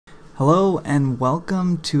Hello and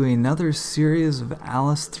welcome to another series of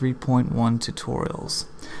Alice 3.1 tutorials.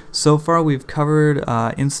 So far we've covered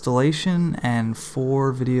installation and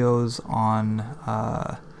 4 videos on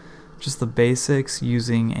just the basics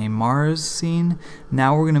using a Mars scene.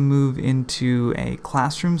 Now we're going to move into a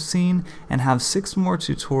classroom scene and have 6 more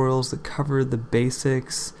tutorials that cover the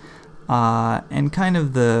basics and kind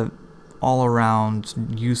of the all-around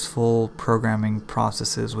useful programming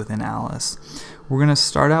processes within Alice. We're going to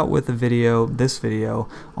start out with this video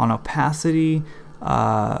on opacity,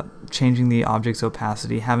 changing the object's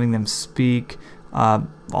opacity, having them speak,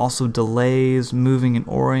 also delays, moving and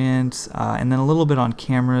orient, and then a little bit on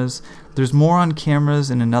cameras. There's more on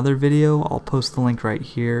cameras in another video. I'll post the link right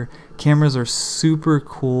here. Cameras are super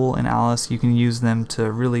cool in Alice. You can use them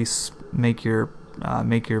to really make your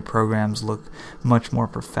programs look much more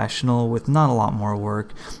professional with not a lot more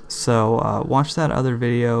work. So watch that other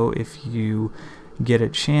video if you get a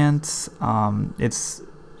chance.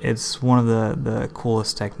 It's one of the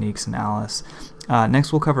coolest techniques in Alice.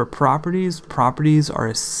 Next we'll cover properties. Properties are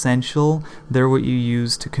essential. They're what you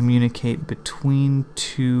use to communicate between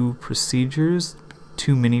 2 procedures,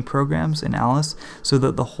 2 mini programs in Alice, so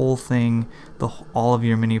that the whole thing, all of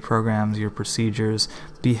your mini programs, your procedures,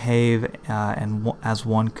 behave as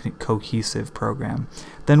one cohesive program.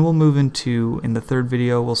 Then we'll move into, in the 3rd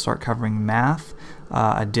video, we'll start covering math,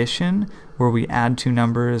 addition, where we add 2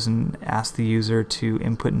 numbers and ask the user to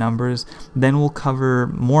input numbers. Then we'll cover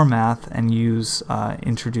more math and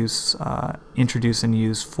introduce and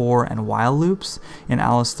use for and while loops. In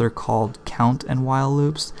Alice they're called count and while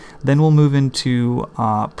loops. Then we'll move into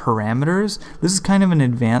parameters. This is kind of an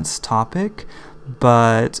advanced topic,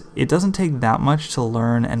 but it doesn't take that much to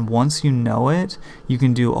learn, and once you know it, you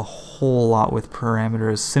can do a whole lot with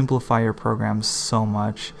parameters, simplify your programs so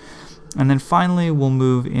much. And then finally we'll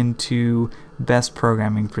move into best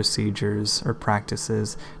programming procedures or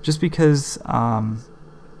practices, just because a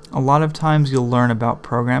lot of times you'll learn about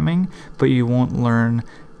programming, but you won't learn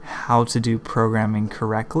how to do programming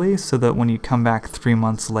correctly, so that when you come back 3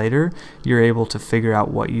 months later, you're able to figure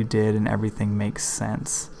out what you did and everything makes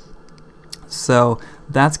sense. So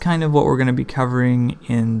that's kind of what we're going to be covering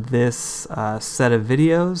in this set of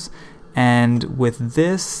videos. And with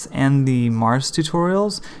this and the Mars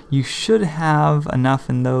tutorials, you should have enough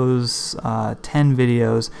in those 10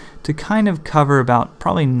 videos to kind of cover about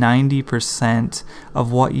probably 90%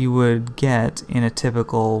 of what you would get in a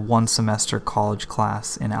typical 1-semester college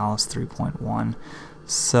class in Alice 3.1.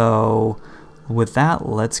 So with that,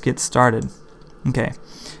 let's get started. Okay,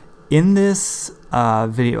 in this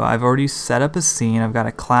video, I've already set up a scene. I've got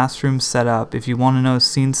a classroom set up. If you want to know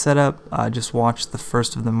scene setup, just watch the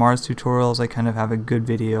first of the Mars tutorials. I kind of have a good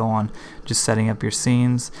video on just setting up your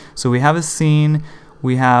scenes. So we have a scene,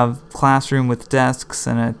 we have classroom with desks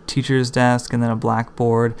and a teacher's desk and then a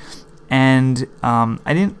blackboard. And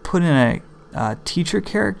I didn't put in a teacher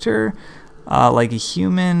character like a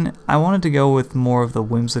human. I wanted to go with more of the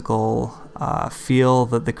whimsical feel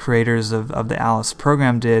that the creators of the Alice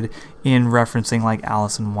program did in referencing like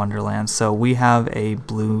Alice in Wonderland. So we have a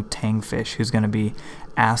blue tangfish who's going to be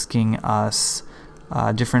asking us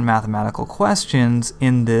different mathematical questions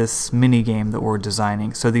in this mini game that we're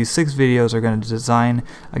designing. So these 6 videos are going to design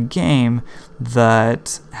a game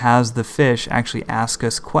that has the fish actually ask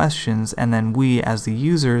us questions, and then we as the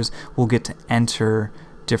users will get to enter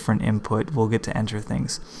different input. We'll get to enter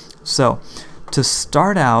things. So to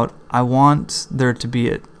start out, I want there to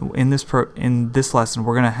be in this lesson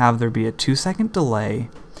we're going to have there be a 2-second delay,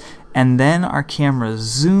 and then our camera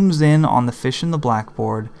zooms in on the fish in the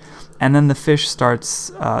blackboard, and then the fish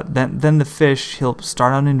starts then the fish, he'll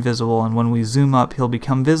start out invisible, and when we zoom up he'll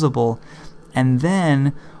become visible, and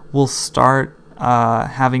then we'll start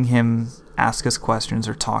having him ask us questions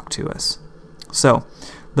or talk to us. So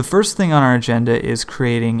the first thing on our agenda is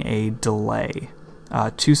creating a delay.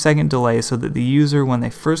 2-second delay, so that the user, when they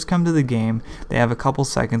first come to the game, they have a couple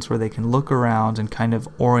seconds where they can look around and kind of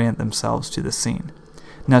orient themselves to the scene.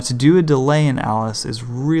 Now, to do a delay in Alice is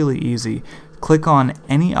really easy. Click on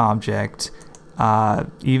any object,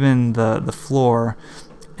 even the floor,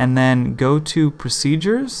 and then go to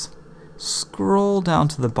procedures, scroll down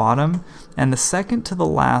to the bottom, and the second to the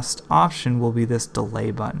last option will be this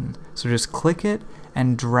delay button. So just click it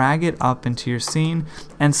and drag it up into your scene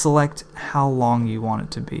and select how long you want it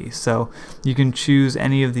to be. So you can choose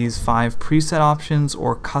any of these 5 preset options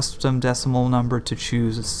or custom decimal number to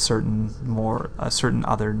choose a certain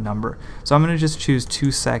other number. So I'm going to just choose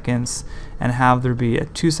 2 seconds and have there be a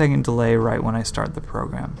 2-second delay right when I start the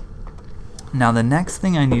program. Now the next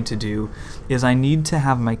thing I need to do is I need to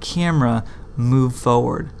have my camera move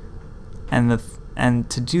forward. And And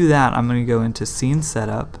to do that, I'm going to go into Scene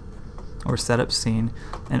Setup, or Setup Scene,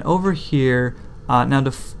 and over here, now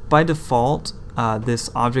by default, this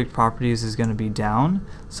object properties is going to be down,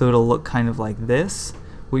 so it'll look kind of like this.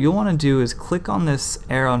 What you'll want to do is click on this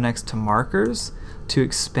arrow next to markers to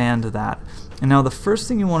expand that. And now the first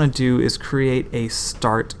thing you want to do is create a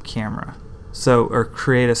start camera. Or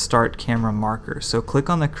create a start camera marker. So click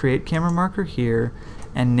on the create camera marker here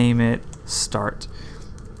and name it start.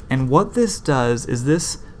 And what this does is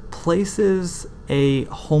this places a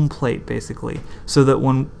home plate basically, so that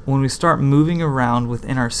when we start moving around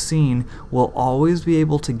within our scene, we'll always be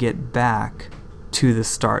able to get back to the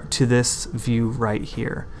start, to this view right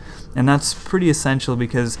here. And that's pretty essential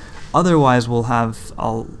because otherwise we'll have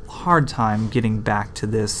a hard time getting back to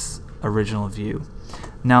this original view.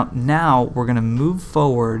 Now we're going to move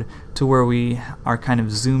forward to where we are kind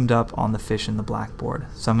of zoomed up on the fish in the blackboard.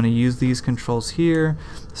 So I'm going to use these controls here,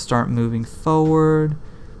 start moving forward,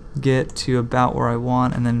 get to about where I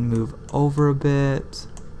want, and then move over a bit.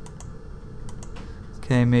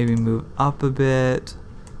 Okay, maybe move up a bit,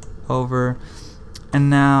 over, and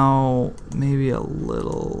now maybe a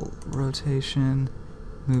little rotation,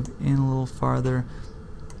 move in a little farther.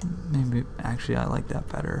 Maybe, actually I like that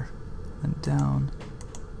better, and down.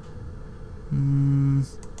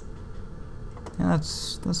 Yeah,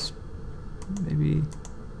 that's maybe,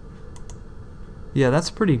 yeah,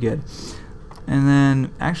 that's pretty good. And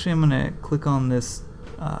then actually I'm gonna click on this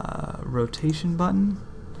rotation button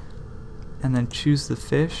and then choose the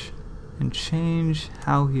fish and change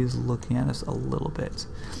how he's looking at us a little bit.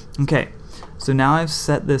 Okay, so now I've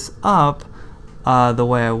set this up the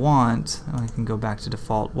way I want. I can go back to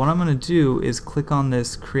default. What I'm going to do is click on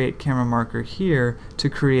this create camera marker here to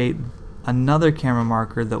create another camera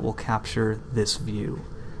marker that will capture this view.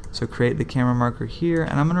 So create the camera marker here,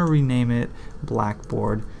 and I'm going to rename it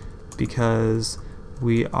blackboard because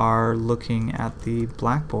we are looking at the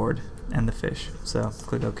blackboard and the fish. So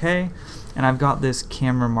click OK, and I've got this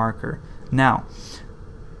camera marker. Now,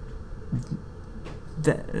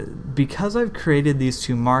 because I've created these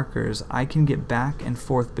two markers, I can get back and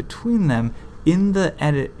forth between them in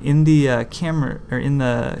the camera or in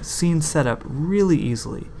the scene setup really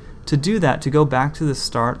easily. To do that, to go back to the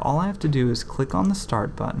start, all I have to do is click on the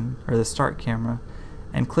start button or the start camera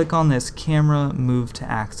and click on this camera move to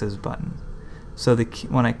axis button. So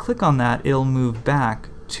when I click on that, it'll move back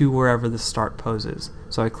to wherever the start pose is.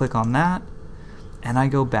 So I click on that and I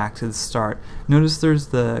go back to the start. Notice there's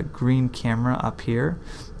the green camera up here,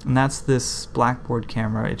 and that's this blackboard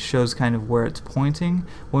camera. It shows kind of where it's pointing.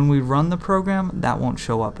 When we run the program, that won't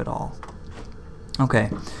show up at all.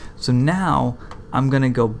 Okay, so now I'm going to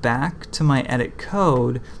go back to my edit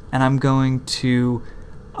code, and I'm going to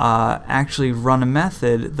actually run a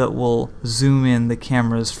method that will zoom in the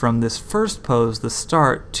cameras from this first pose, the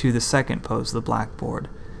start, to the second pose, the blackboard.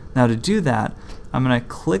 Now to do that, I'm going to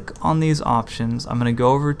click on these options. I'm going to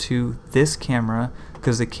go over to this camera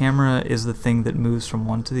because the camera is the thing that moves from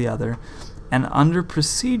one to the other. And under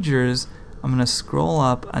procedures, I'm going to scroll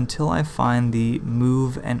up until I find the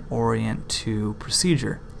Move and Orient To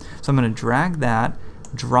procedure. So I'm going to drag that,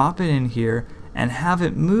 drop it in here, and have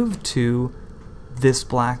it move to this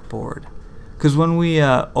blackboard. Because when we,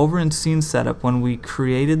 over in Scene Setup, when we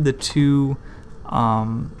created the two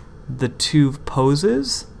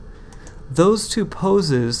poses, those two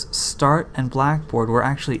poses, start and blackboard, were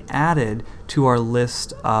actually added to our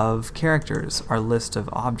list of characters, our list of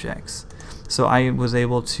objects. So I was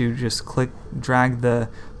able to just drag the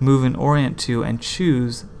Move and Orient To and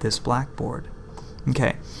choose this blackboard.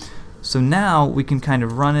 Okay, so now we can kind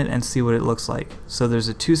of run it and see what it looks like. So there's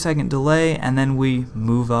a 2-second delay, and then we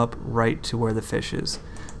move up right to where the fish is.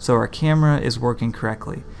 So our camera is working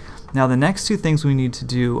correctly. Now the next two things we need to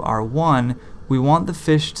do are, one, we want the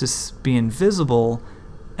fish to be invisible,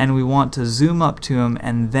 and we want to zoom up to him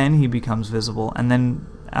and then he becomes visible. And then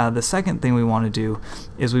the second thing we want to do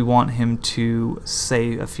is we want him to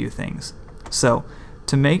say a few things. So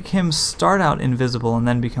to make him start out invisible and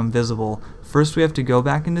then become visible, first we have to go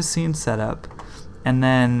back into Scene Setup, and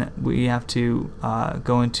then we have to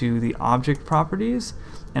go into the object properties,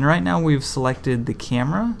 and right now we've selected the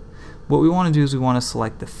camera. What we want to do is we want to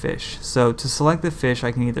select the fish. So to select the fish,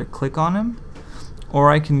 I can either click on him, or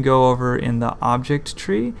I can go over in the object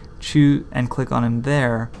tree, choose and click on him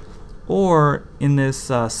there, or in this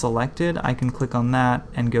selected, I can click on that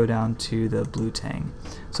and go down to the blue tang.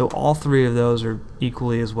 So all three of those are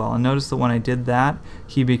equally as well. And notice that when I did that,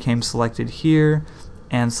 he became selected here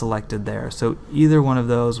and selected there. So either one of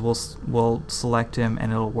those will select him,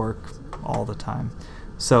 and it'll work all the time.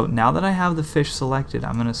 So now that I have the fish selected,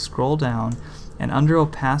 I'm going to scroll down, And under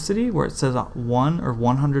opacity, where it says 1 or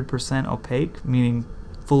 100% opaque, meaning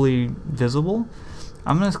fully visible,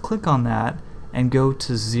 I'm going to click on that and go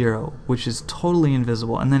to 0, which is totally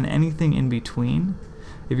invisible. And then anything in between,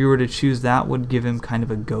 if you were to choose that, would give him kind of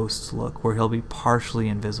a ghost look, where he'll be partially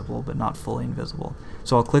invisible but not fully invisible.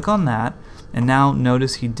 So I'll click on that, and now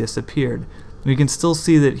notice he disappeared. We can still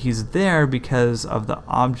see that he's there because of the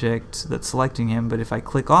object that's selecting him, but if I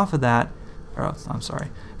click off of that,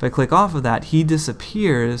 if I click off of that, he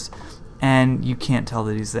disappears and you can't tell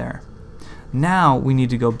that he's there. Now we need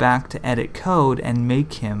to go back to edit code and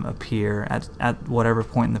make him appear at whatever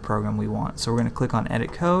point in the program we want. So we're going to click on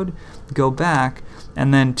edit code, go back,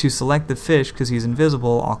 and then to select the fish, because he's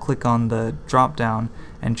invisible, I'll click on the drop down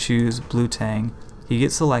and choose blue tang. He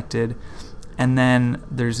gets selected, and then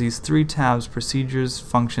there's these 3 tabs: procedures,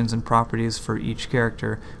 functions, and properties for each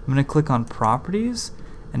character. I'm going to click on properties,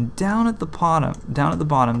 and down at the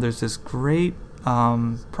bottom there's this great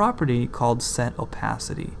property called set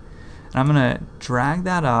opacity. And I'm going to drag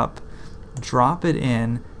that up, drop it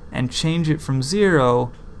in, and change it from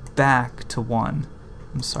 0 back to 1.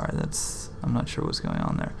 I'm not sure what's going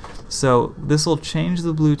on there. So this will change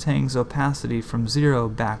the blue tang's opacity from 0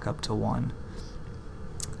 back up to 1.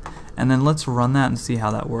 And then let's run that and see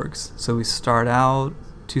how that works. So we start out,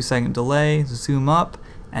 2-second delay, zoom up,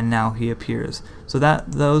 and now he appears. So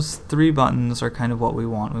those 3 buttons are kind of what we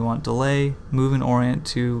want. We want delay, move and orient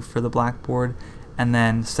to for the blackboard, and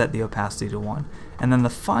then set the opacity to 1. And then the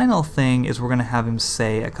final thing is we're going to have him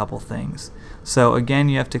say a couple things. So again,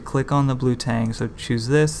 you have to click on the blue tang. So choose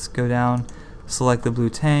this, go down, select the blue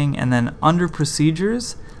tang, and then under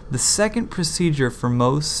procedures, the second procedure for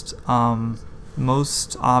most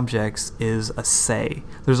objects is a say.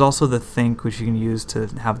 There's also the think, which you can use to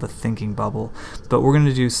have the thinking bubble, but we're going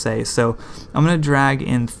to do say. So I'm going to drag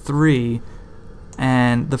in 3,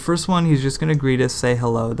 and the first one, he's just going to greet us, say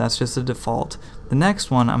hello. That's just a default. The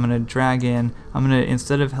next one, I'm going to drag in,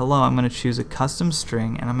 instead of hello, I'm going to choose a custom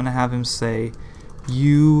string, and I'm going to have him say,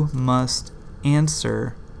 you must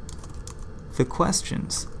answer the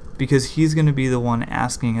questions, because he's going to be the one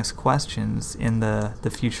asking us questions in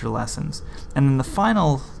the future lessons. And then the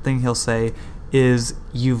final thing he'll say is,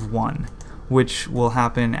 you've won, which will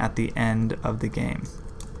happen at the end of the game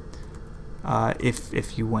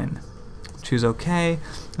if you win. Choose OK,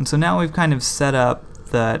 and so now we've kind of set up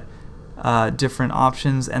that different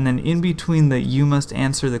options, and then in between the you must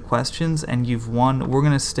answer the questions and you've won, we're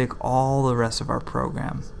going to stick all the rest of our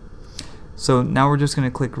program. So now we're just going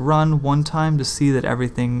to click run one time to see that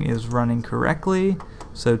everything is running correctly.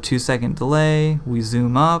 So 2-second delay, we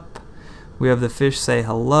zoom up, we have the fish say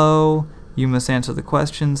hello, you must answer the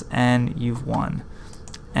questions, and you've won.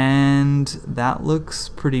 And that looks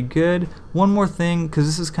pretty good. One more thing, because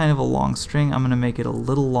this is kind of a long string, I'm going to make it a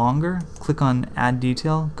little longer. Click on add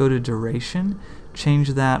detail, go to duration,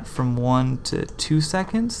 change that from 1 to 2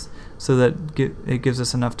 seconds so that it gives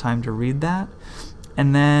us enough time to read that,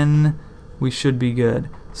 and then we should be good.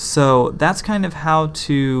 So that's kind of how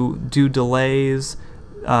to do delays,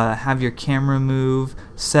 have your camera move,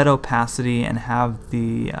 set opacity, and have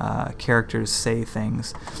the characters say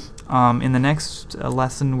things. In the next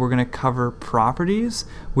lesson, we're going to cover properties,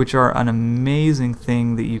 which are an amazing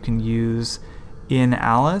thing that you can use in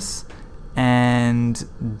Alice, and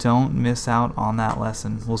don't miss out on that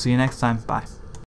lesson. We'll see you next time. Bye.